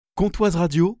Comtoise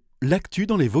Radio, l'actu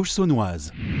dans les Vosges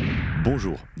saônoises.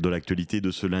 Bonjour, dans l'actualité de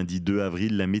ce lundi 2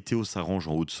 avril, la météo s'arrange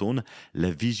en Haute-Saône.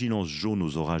 La vigilance jaune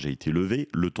aux orages a été levée.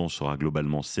 Le temps sera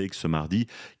globalement sec ce mardi.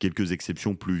 Quelques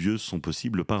exceptions pluvieuses sont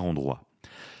possibles par endroits.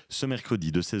 Ce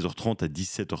mercredi, de 16h30 à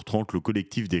 17h30, le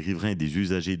collectif des riverains et des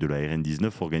usagers de la RN19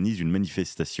 organise une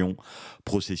manifestation,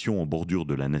 procession en bordure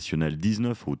de la nationale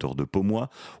 19 à hauteur de Pomois,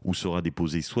 où sera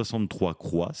déposé 63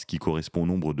 croix, ce qui correspond au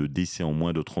nombre de décès en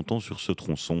moins de 30 ans sur ce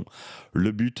tronçon.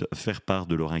 Le but, faire part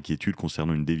de leur inquiétude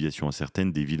concernant une déviation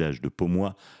incertaine des villages de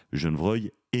Pomois,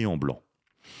 Genevreuil et Amblanc.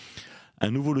 Un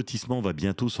nouveau lotissement va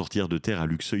bientôt sortir de terre à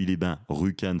Luxeuil-les-Bains.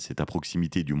 Rue Cannes, c'est à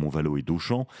proximité du Mont-Valo et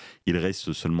d'Auchan. Il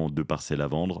reste seulement 2 parcelles à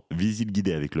vendre. Visite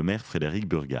guidée avec le maire Frédéric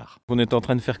Burgard. On est en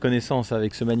train de faire connaissance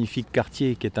avec ce magnifique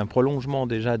quartier qui est un prolongement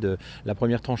déjà de la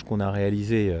première tranche qu'on a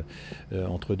réalisée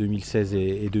entre 2016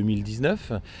 et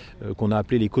 2019, qu'on a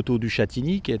appelé les Coteaux du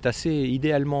Châtigny, qui est assez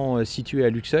idéalement situé à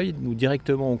Luxeuil, nous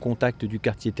directement au contact du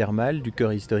quartier thermal, du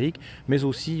cœur historique, mais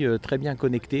aussi très bien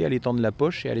connecté à l'étang de la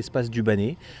Poche et à l'espace du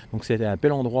Bannet. Donc c'est un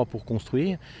bel endroit pour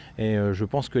construire et je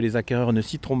pense que les acquéreurs ne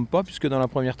s'y trompent pas, puisque dans la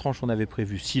première tranche on avait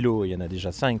prévu 6 lots, il y en a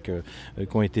déjà 5 qui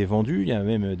ont été vendus, il y a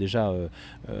même déjà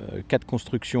 4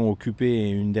 constructions occupées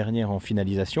et une dernière en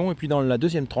finalisation, et puis dans la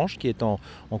deuxième tranche qui est en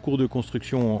cours de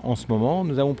construction en ce moment,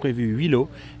 nous avons prévu 8 lots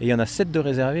et il y en a 7 de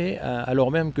réservés,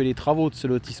 alors même que les travaux de ce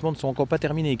lotissement ne sont encore pas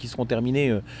terminés, qui seront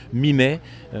terminés mi-mai,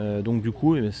 donc du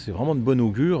coup c'est vraiment de bon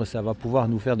augure, ça va pouvoir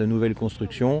nous faire de nouvelles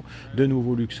constructions, de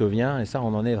nouveaux luxoviens, et ça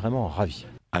on en est vraiment ravis.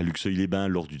 À Luxeuil-les-Bains,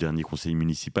 lors du dernier conseil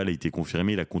municipal, a été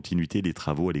confirmée la continuité des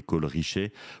travaux à l'école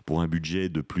Richet pour un budget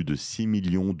de plus de 6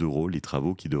 millions d'euros, les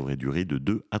travaux qui devraient durer de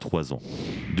 2 à 3 ans.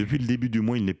 Depuis le début du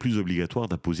mois, il n'est plus obligatoire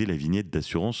d'apposer la vignette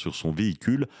d'assurance sur son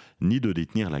véhicule, ni de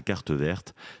détenir la carte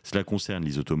verte. Cela concerne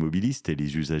les automobilistes et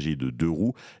les usagers de 2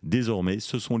 roues. Désormais,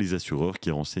 ce sont les assureurs qui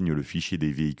renseignent le fichier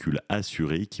des véhicules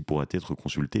assurés qui pourra être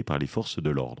consulté par les forces de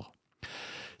l'ordre.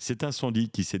 Cet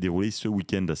incendie qui s'est déroulé ce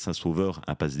week-end à Saint-Sauveur,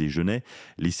 impasse des Genêts,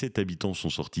 les 7 habitants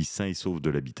sont sortis sains et saufs de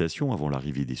l'habitation avant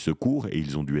l'arrivée des secours et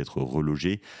ils ont dû être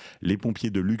relogés. Les pompiers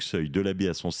de Luxeuil, de la baie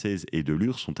à 116 et de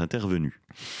Lure sont intervenus.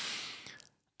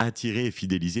 Attirer et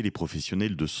fidéliser les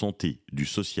professionnels de santé, du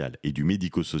social et du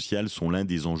médico-social sont l'un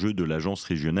des enjeux de l'Agence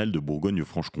régionale de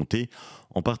Bourgogne-Franche-Comté,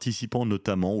 en participant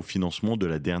notamment au financement de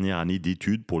la dernière année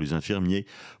d'études pour les infirmiers,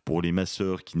 pour les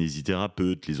masseurs,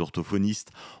 kinésithérapeutes, les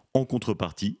orthophonistes, en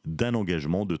contrepartie d'un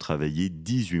engagement de travailler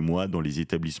 18 mois dans les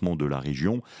établissements de la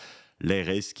région.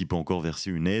 L'ARS qui peut encore verser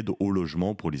une aide au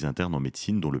logement pour les internes en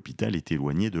médecine dont l'hôpital est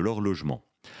éloigné de leur logement.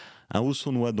 Un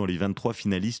Haut-Saônois dans les 23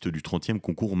 finalistes du 30e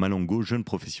concours Malango Jeunes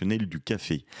Professionnels du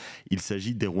Café. Il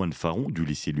s'agit d'Erwan Faron du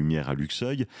lycée Lumière à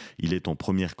Luxeuil. Il est en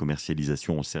première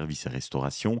commercialisation en service et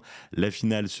restauration. La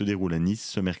finale se déroule à Nice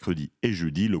ce mercredi et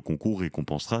jeudi. Le concours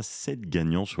récompensera 7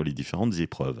 gagnants sur les différentes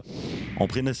épreuves. En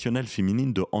pré-nationale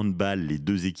féminine de handball, les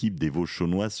 2 équipes des Vosges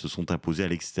saônoises se sont imposées à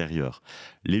l'extérieur.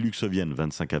 Les Luxeuviennes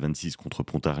 25-26 contre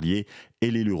Pontarlier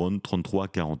et les Luronnes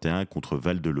 33-41 contre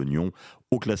Val-de-l'Oignon.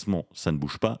 Au classement, ça ne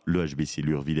bouge pas. Le HBC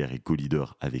Lure-Villers est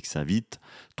co-leader avec Saint-Vite.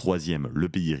 3e, le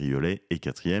Pays Riolet. Et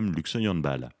 4e, Luxeuil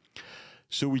Handball.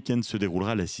 Ce week-end se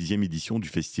déroulera la 6e édition du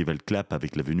festival Clap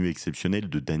avec la venue exceptionnelle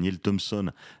de Danielle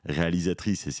Thompson,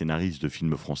 réalisatrice et scénariste de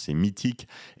films français mythiques.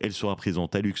 Elle sera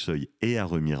présente à Luxeuil et à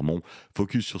Remiremont.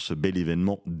 Focus sur ce bel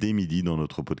événement dès midi dans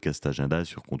notre podcast agenda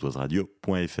sur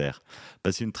comtoiseradio.fr.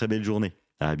 Passez une très belle journée.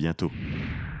 À bientôt.